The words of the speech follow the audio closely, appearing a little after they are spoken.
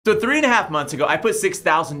So 3.5 months ago, I put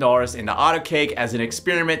 $6,000 into AutoCake as an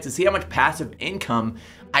experiment to see how much passive income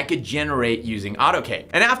I could generate using AutoCake.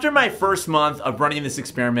 And after my first month of running this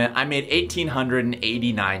experiment, I made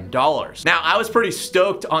 $1,889. Now, I was pretty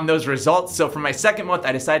stoked on those results, so for my second month,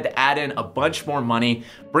 I decided to add in a bunch more money,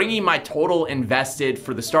 bringing my total invested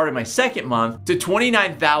for the start of my second month to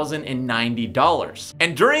 $29,090.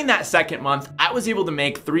 And during that second month, I was able to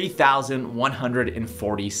make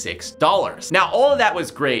 $3,146. Now, all of that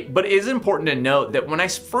was great, but it is important to note that when I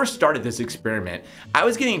first started this experiment, I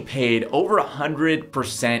was getting paid over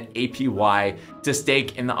 100% APY to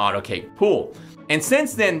stake in the AutoCake pool. And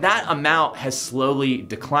since then, that amount has slowly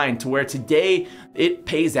declined to where today it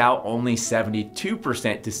pays out only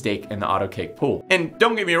 72% to stake in the AutoCake pool. And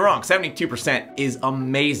don't get me wrong, 72% is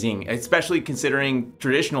amazing, especially considering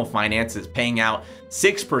traditional finance is paying out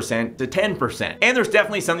 6% to 10%. And there's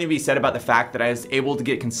definitely something to be said about the fact that I was able to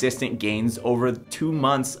get consistent gains over 2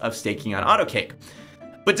 months of staking on AutoCake.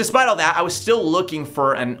 But despite all that, I was still looking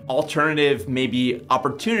for an alternative, maybe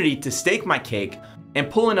opportunity to stake my cake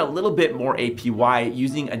and pull in a little bit more APY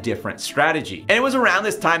using a different strategy. And it was around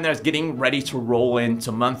this time that I was getting ready to roll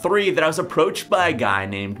into month 3 that I was approached by a guy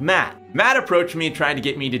named Matt. Matt approached me trying to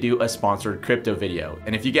get me to do a sponsored crypto video.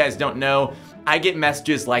 And if you guys don't know, I get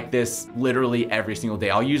messages like this literally every single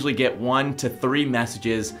day. I'll usually get 1 to 3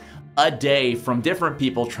 messages a day from different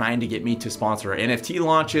people trying to get me to sponsor NFT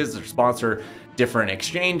launches or sponsor different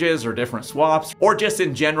exchanges or different swaps, or just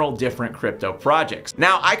in general different crypto projects.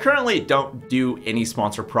 Now, I currently don't do any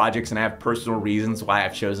sponsored projects and I have personal reasons why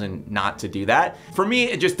I've chosen not to do that. For me,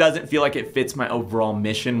 it just doesn't feel like it fits my overall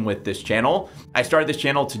mission with this channel. I started this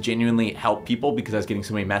channel to genuinely help people because I was getting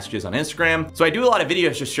so many messages on Instagram. So I do a lot of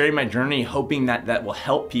videos just sharing my journey, hoping that that will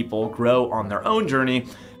help people grow on their own journey.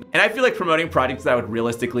 And I feel like promoting projects that I would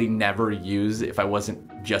realistically never use if I wasn't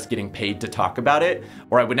just getting paid to talk about it,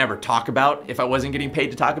 or I would never talk about if I wasn't getting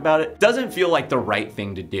paid to talk about it, doesn't feel like the right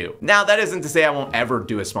thing to do. Now, that isn't to say I won't ever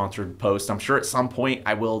do a sponsored post. I'm sure at some point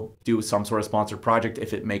I will do some sort of sponsored project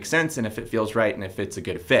if it makes sense and if it feels right and if it's a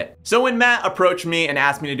good fit. So when Matt approached me and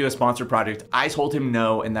asked me to do a sponsored project, I told him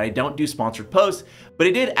no and that I don't do sponsored posts, but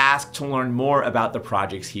he did ask to learn more about the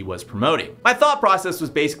projects he was promoting. My thought process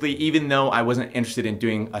was basically, even though I wasn't interested in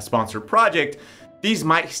doing a sponsored project, these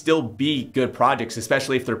might still be good projects,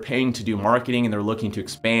 especially if they're paying to do marketing and they're looking to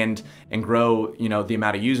expand and grow, the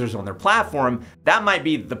amount of users on their platform. That might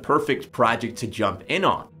be the perfect project to jump in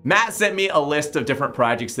on. Matt sent me a list of different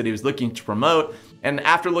projects that he was looking to promote, and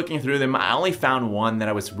after looking through them, I only found one that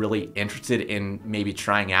I was really interested in maybe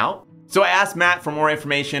trying out. So I asked Matt for more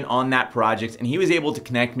information on that project, and he was able to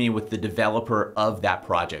connect me with the developer of that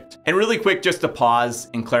project. And really quick, just to pause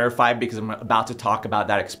and clarify, because I'm about to talk about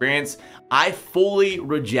that experience, I fully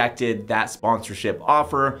rejected that sponsorship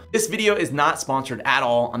offer. This video is not sponsored at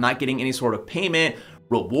all. I'm not getting any sort of payment,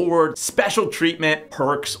 reward, special treatment,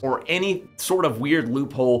 perks, or any sort of weird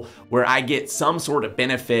loophole where I get some sort of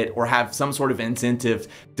benefit or have some sort of incentive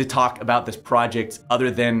to talk about this project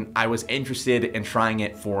other than I was interested in trying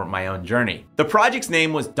it for my own journey. The project's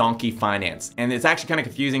name was Donkey Finance, and it's actually kind of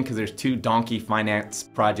confusing because there's 2 Donkey Finance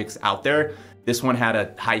projects out there. This one had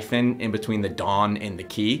a hyphen in between the Don and the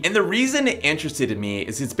key. And the reason it interested me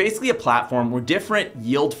is it's basically a platform where different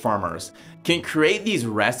yield farmers can create these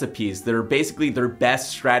recipes that are basically their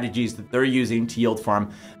best strategies that they're using to yield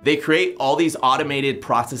farm. They create all these automated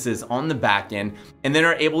processes on the back end and then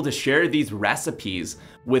are able to share these recipes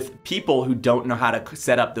with people who don't know how to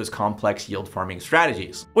set up those complex yield farming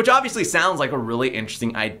strategies, which obviously sounds like a really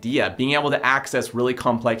interesting idea. Being able to access really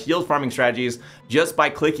complex yield farming strategies just by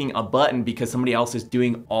clicking a button because somebody else is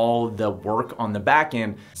doing all the work on the back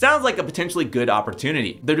end sounds like a potentially good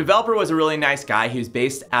opportunity. The developer was a really nice guy. He was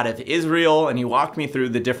based out of Israel, and he walked me through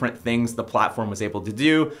the different things the platform was able to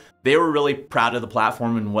do. They were really proud of the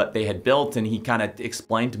platform and what they had built, and he kind of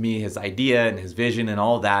explained to me his idea and his vision and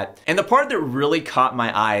all that. And the part that really caught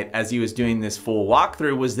my eye as he was doing this full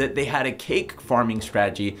walkthrough was that they had a cake farming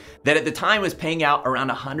strategy that at the time was paying out around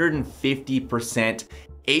 150%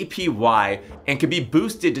 APY and could be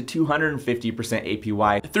boosted to 250%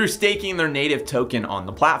 APY through staking their native token on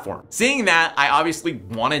the platform. Seeing that, I obviously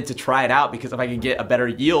wanted to try it out because if I could get a better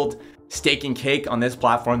yield staking cake on this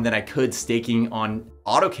platform than I could staking on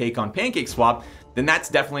AutoCake on Pancakeswap, then that's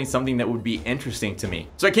definitely something that would be interesting to me.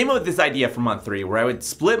 So I came up with this idea for month 3 where I would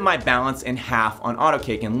split my balance in half on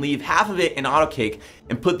AutoCake and leave half of it in AutoCake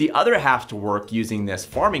and put the other half to work using this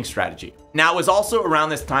farming strategy. Now, it was also around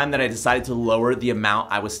this time that I decided to lower the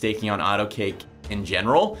amount I was staking on AutoCake in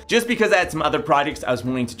general, just because I had some other projects I was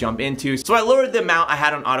willing to jump into. So I lowered the amount I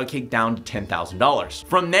had on AutoCake down to $10,000.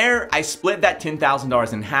 From there, I split that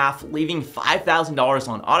 $10,000 in half, leaving $5,000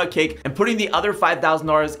 on AutoCake and putting the other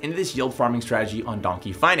 $5,000 into this yield farming strategy on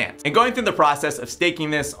Donkey Finance. And going through the process of staking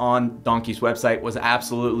this on Donkey's website was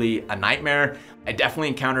absolutely a nightmare. I definitely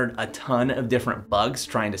encountered a ton of different bugs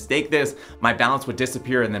trying to stake this. My balance would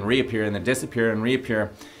disappear and then reappear and then disappear and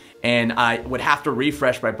reappear. And I would have to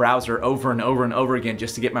refresh my browser over and over and over again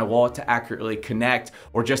just to get my wallet to accurately connect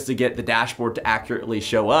or just to get the dashboard to accurately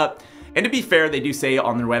show up. And to be fair, they do say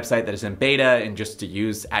on their website that it's in beta and just to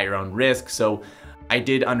use at your own risk. So I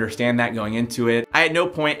did understand that going into it. I at no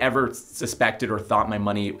point ever suspected or thought my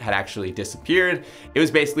money had actually disappeared. It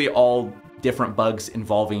was basically all different bugs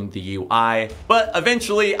involving the UI. But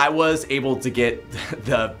eventually I was able to get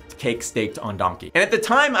the cake staked on Donkey. And at the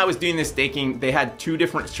time I was doing this staking, they had 2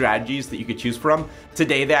 different strategies that you could choose from.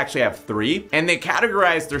 Today they actually have 3, and they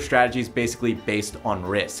categorized their strategies basically based on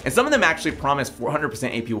risk. And some of them actually promised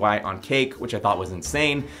 400% APY on cake, which I thought was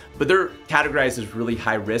insane, but they're categorized as really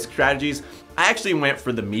high risk strategies. I actually went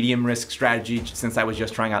for the medium risk strategy since I was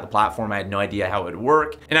just trying out the platform. I had no idea how it would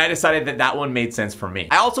work, and I decided that that one made sense for me.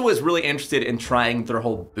 I also was really interested in trying their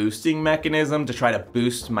whole boosting mechanism to try to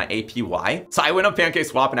boost my APY. So I went on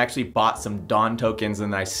Pancakeswap and actually bought some Dawn tokens,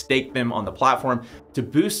 and I staked them on the platform to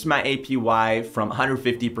boost my APY from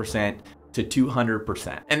 150% to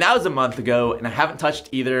 200%. And that was a month ago, and I haven't touched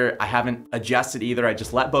either. I haven't adjusted either. I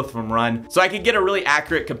just let both of them run so I could get a really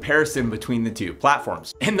accurate comparison between the 2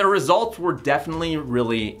 platforms. And the results were definitely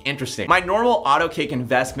really interesting. My normal AutoCake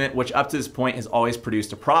investment, which up to this point has always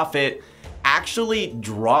produced a profit, actually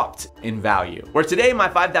dropped in value. Where today my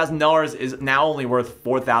 $5,000 is now only worth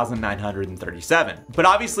 $4,937. But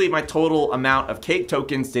obviously my total amount of cake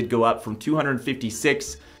tokens did go up from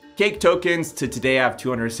 256 cake tokens to today I have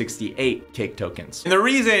 268 cake tokens. And the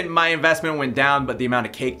reason my investment went down but the amount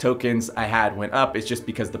of cake tokens I had went up is just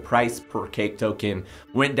because the price per cake token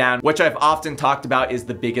went down, which I've often talked about is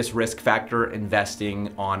the biggest risk factor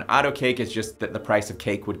investing on AutoCake. Is just that the price of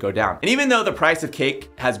cake would go down. And even though the price of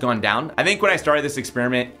cake has gone down, I think when I started this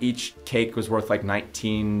experiment, each cake was worth like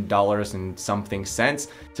 $19 and something cents.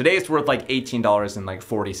 Today it's worth like $18 and like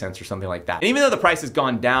 40 cents or something like that. And even though the price has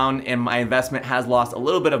gone down and my investment has lost a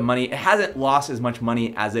little bit of money, it hasn't lost as much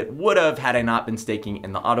money as it would have had I not been staking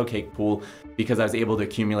in the AutoCake pool, because I was able to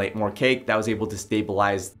accumulate more cake that was able to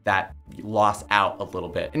stabilize that loss out a little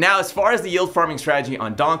bit. And now as far as the yield farming strategy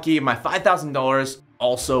on Donkey, my $5,000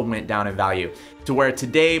 also went down in value to where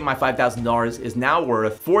today my $5,000 is now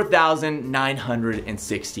worth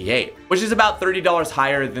 $4,968, which is about $30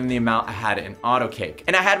 higher than the amount I had in AutoCake.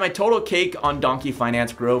 And I had my total cake on Donkey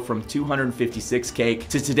Finance grow from 256 cake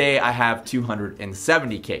to today I have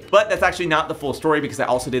 270 cake. But that's actually not the full story, because I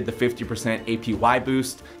also did the 50% APY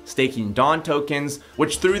boost staking Dawn tokens,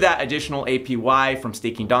 which through that additional APY from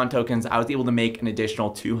staking Dawn tokens, I was able to make an additional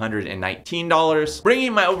 $219,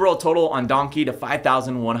 bringing my overall total on Donkey to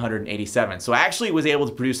 $5,187. So I actually was able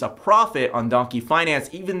to produce a profit on Donkey Finance,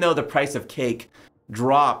 even though the price of cake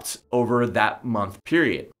dropped over that month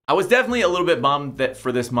period. I was definitely a little bit bummed that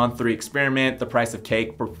for this month 3 experiment, the price of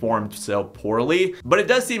cake performed so poorly, but it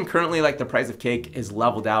does seem currently like the price of cake is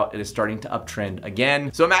leveled out. It is starting to uptrend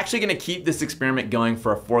again. So I'm actually gonna keep this experiment going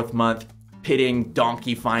for a 4th month, pitting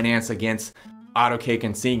Donkey Finance against AutoCake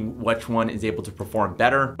and seeing which one is able to perform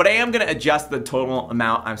better. But I am gonna adjust the total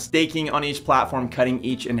amount I'm staking on each platform, cutting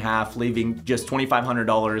each in half, leaving just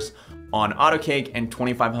 $2,500 on AutoCake and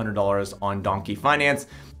 $2,500 on Donkey Finance.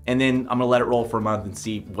 And then I'm gonna let it roll for a month and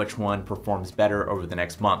see which one performs better over the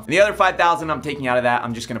next month. And the other 5,000 I'm taking out of that,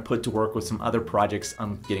 I'm just gonna put to work with some other projects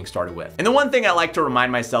I'm getting started with. And the one thing I like to remind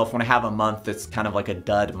myself when I have a month that's kind of like a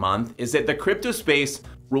dud month is that the crypto space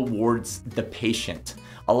rewards the patient.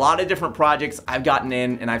 A lot of different projects I've gotten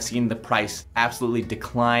in and I've seen the price absolutely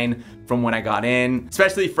decline from when I got in,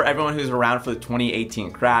 especially for everyone who's around for the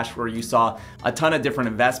 2018 crash, where you saw a ton of different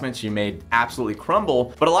investments you made absolutely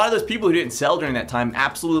crumble. But a lot of those people who didn't sell during that time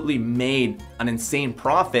absolutely made an insane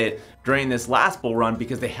profit during this last bull run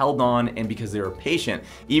because they held on and because they were patient.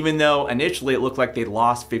 Even though initially it looked like they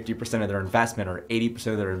lost 50% of their investment or 80%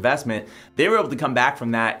 of their investment, they were able to come back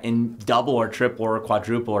from that and double or triple or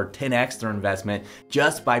quadruple or 10x their investment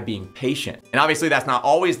just by being patient. And obviously that's not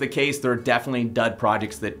always the case. There are definitely dud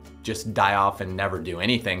projects that just die off and never do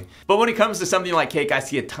anything. But when it comes to something like Cake, I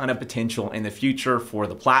see a ton of potential in the future for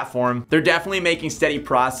the platform. They're definitely making steady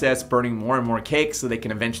progress, burning more and more cake so they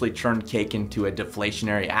can eventually turn Cake into a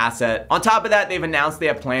deflationary asset. it. On top of that, they've announced they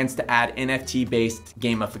have plans to add NFT-based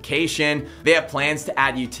gamification. They have plans to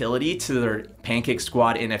add utility to their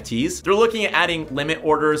Pancakeswap NFTs. They're looking at adding limit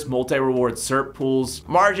orders, multi-reward cert pools,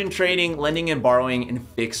 margin trading, lending and borrowing, and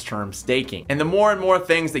fixed term staking. And the more and more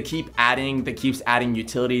things they keep adding, that keeps adding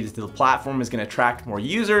utility to the platform, is going to attract more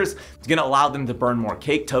users. It's going to allow them to burn more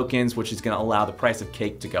cake tokens, which is going to allow the price of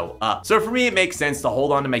cake to go up. So for me, it makes sense to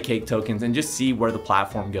hold on to my cake tokens and just see where the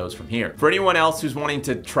platform goes from here. For anyone else who's wanting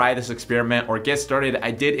to try this experiment or get started,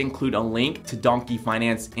 I did include a link to Donkey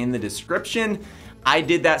Finance in the description. I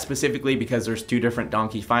did that specifically because there's two different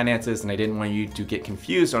Donkey Finances and I didn't want you to get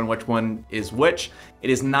confused on which one is which.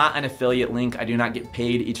 It is not an affiliate link. I do not get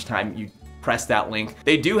paid each time you press that link.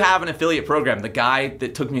 They do have an affiliate program. The guy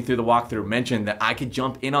that took me through the walkthrough mentioned that I could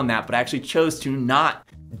jump in on that, but I actually chose to not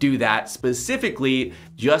do that specifically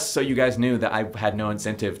just so you guys knew that I had no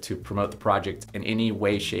incentive to promote the project in any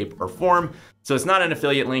way, shape, or form. So it's not an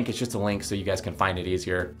affiliate link, it's just a link so you guys can find it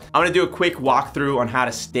easier. I'm gonna do a quick walkthrough on how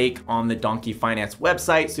to stake on the Donkey Finance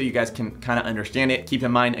website so you guys can kind of understand it. Keep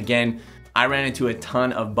in mind, again, I ran into a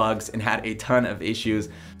ton of bugs and had a ton of issues.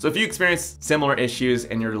 So if you experience similar issues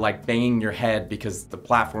and you're like banging your head because the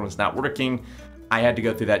platform is not working, I had to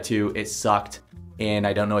go through that too. It sucked. And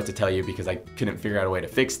I don't know what to tell you because I couldn't figure out a way to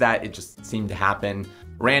fix that. It just seemed to happen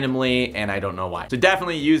randomly and I don't know why. So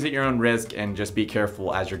definitely use at your own risk and just be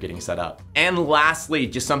careful as you're getting set up. And lastly,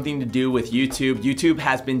 just something to do with YouTube. YouTube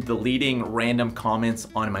has been deleting random comments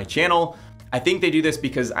on my channel. I think they do this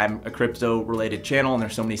because I'm a crypto related channel and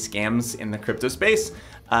there's so many scams in the crypto space.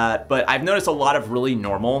 But I've noticed a lot of really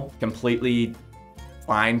normal, completely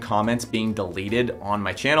fine comments being deleted on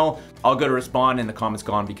my channel. I'll go to respond and the comment's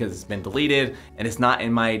gone because it's been deleted and it's not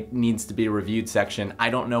in my needs to be reviewed section. I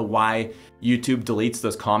don't know why YouTube deletes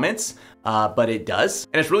those comments, but it does.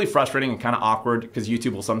 And it's really frustrating and kind of awkward because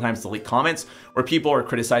YouTube will sometimes delete comments where people are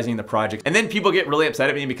criticizing the project. And then people get really upset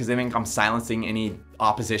at me because they think I'm silencing any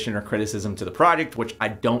opposition or criticism to the project, which I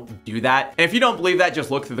don't do that. And if you don't believe that, just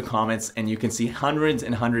look through the comments and you can see hundreds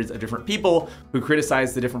and hundreds of different people who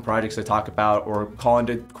criticize the different projects I talk about or call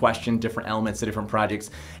into question different elements of different projects.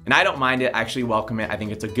 And I don't mind it, I actually welcome it. I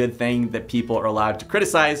think it's a good thing that people are allowed to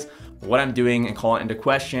criticize what I'm doing and call it into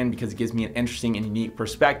question because it gives me an interesting and unique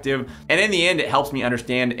perspective. And in the end, it helps me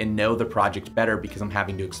understand and know the project better because I'm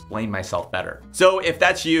having to explain myself better. So if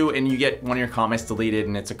that's you and you get one of your comments deleted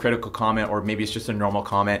and it's a critical comment or maybe it's just a normal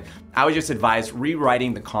comment, I would just advise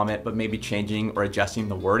rewriting the comment, but maybe changing or adjusting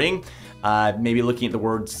the wording. Maybe looking at the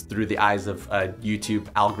words through the eyes of a YouTube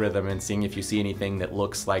algorithm and seeing if you see anything that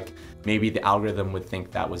looks like maybe the algorithm would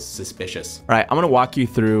think that was suspicious. All right, I'm gonna walk you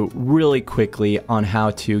through really quickly on how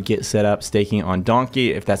to get set up staking on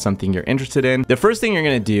Donkey if that's something you're interested in. The first thing you're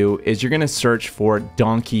gonna do is you're gonna search for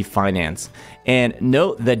Donkey Finance. And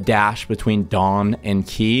note the dash between Don and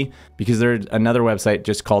Key because there's another website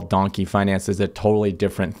just called Donkey Finance. Is a totally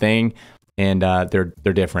different thing. And they're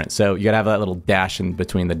different. So you gotta have that little dash in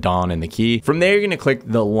between the Don and the Key. From there, you're gonna click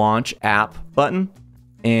the Launch App button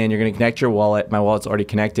and you're gonna connect your wallet. My wallet's already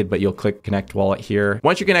connected, but you'll click Connect Wallet here.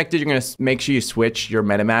 Once you're connected, you're gonna make sure you switch your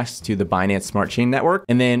MetaMask to the Binance Smart Chain Network.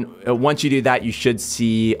 And then once you do that, you should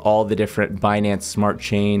see all the different Binance Smart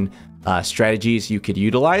Chain strategies you could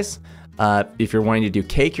utilize. If you're wanting to do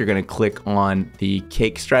cake, you're gonna click on the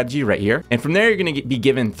cake strategy right here. And from there, you're gonna be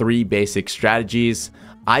given 3 basic strategies.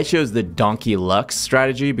 I chose the Donkey Lux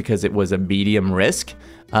strategy because it was a medium risk.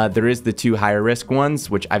 There is the 2 higher risk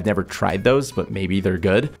ones, which I've never tried those, but maybe they're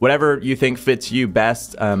good. Whatever you think fits you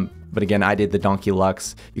best. But again, I did the Donkey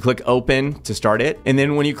Lux. You click open to start it. And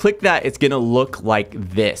then when you click that, it's gonna look like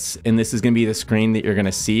this. And this is gonna be the screen that you're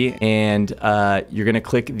gonna see. And you're gonna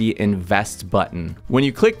click the invest button. When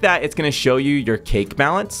you click that, it's gonna show you your cake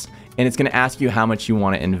balance. And it's gonna ask you how much you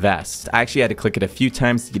wanna invest. I actually had to click it a few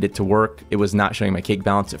times to get it to work. It was not showing my cake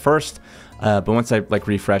balance at first, but once I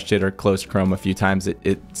refreshed it or closed Chrome a few times,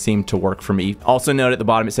 it seemed to work for me. Also note at the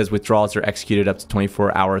bottom, it says withdrawals are executed up to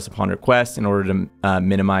 24 hours upon request in order to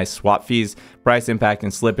minimize swap fees, price impact,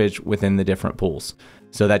 and slippage within the different pools.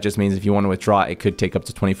 So that just means if you want to withdraw, it could take up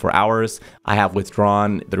to 24 hours. I have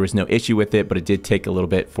withdrawn. There was no issue with it, but it did take a little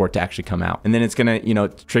bit for it to actually come out. And then it's going to,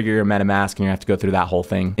 trigger your MetaMask and you have to go through that whole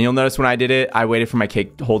thing. And you'll notice when I did it, I waited for my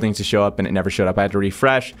cake holdings to show up and it never showed up. I had to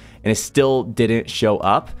refresh and it still didn't show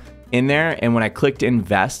up in there. And when I clicked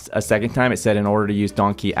invest a second time, it said in order to use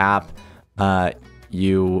Donkey app,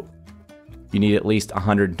 you need at least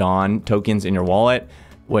 100 Dawn tokens in your wallet,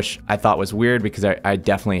 which I thought was weird because I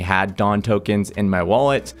definitely had Dawn tokens in my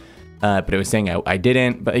wallet, but it was saying I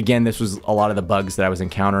didn't. But again, this was a lot of the bugs that I was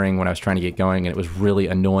encountering when I was trying to get going, and it was really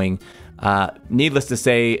annoying. Needless to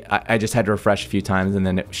say, I just had to refresh a few times and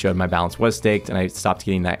then it showed my balance was staked and I stopped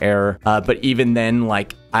getting that error. But even then,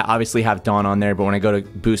 like, I obviously have Dawn on there, but when I go to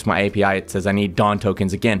boost my API, it says I need Dawn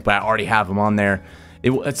tokens again, but I already have them on there.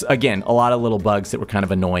 It's, again, a lot of little bugs that were kind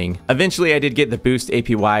of annoying. Eventually, I did get the boost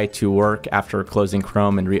APY to work after closing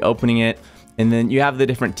Chrome and reopening it. And then you have the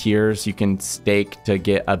different tiers. You can stake to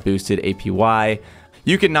get a boosted APY.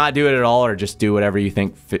 You can not do it at all or just do whatever you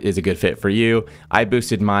think is a good fit for you. I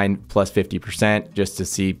boosted mine plus 50% just to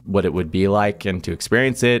see what it would be like and to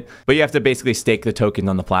experience it. But you have to basically stake the tokens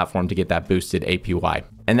on the platform to get that boosted APY.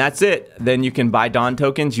 And that's it. Then you can buy Dawn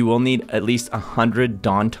tokens. You will need at least 100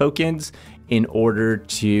 Dawn tokens in order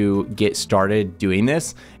to get started doing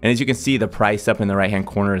this. And as you can see, the price up in the right-hand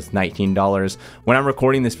corner is $19. When I'm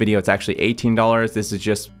recording this video, it's actually $18. This is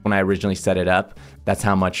just when I originally set it up. That's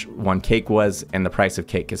how much one cake was, and the price of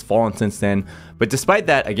cake has fallen since then. But despite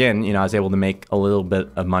that, again, you know, I was able to make a little bit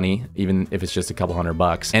of money, even if it's just a couple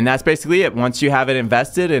 $100. And that's basically it. Once you have it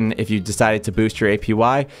invested, and if you decided to boost your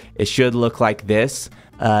APY, it should look like this.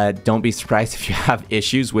 Don't be surprised if you have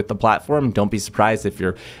issues with the platform. Don't be surprised if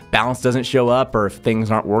your balance doesn't show up or if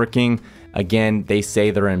things aren't working. Again, they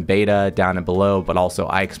say they're in beta down and below, but also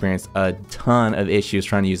I experienced a ton of issues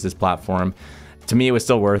trying to use this platform. To me, it was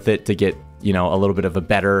still worth it to get, you know, a little bit of a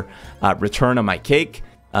better return on my cake.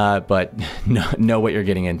 But know what you're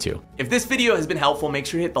getting into. If this video has been helpful, make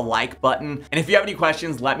sure to hit the like button. And if you have any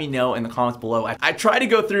questions, let me know in the comments below. I try to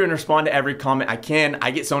go through and respond to every comment I can. I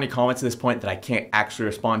get so many comments at this point that I can't actually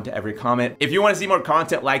respond to every comment. If you want to see more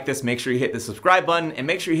content like this, make sure you hit the subscribe button and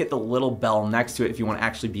make sure you hit the little bell next to it if you want to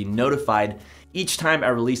actually be notified each time I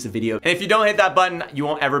release a video. And if you don't hit that button, you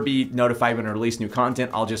won't ever be notified when I release new content.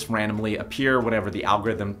 I'll just randomly appear whenever the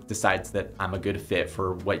algorithm decides that I'm a good fit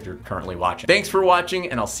for what you're currently watching. Thanks for watching,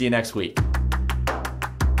 and I'll see you next week.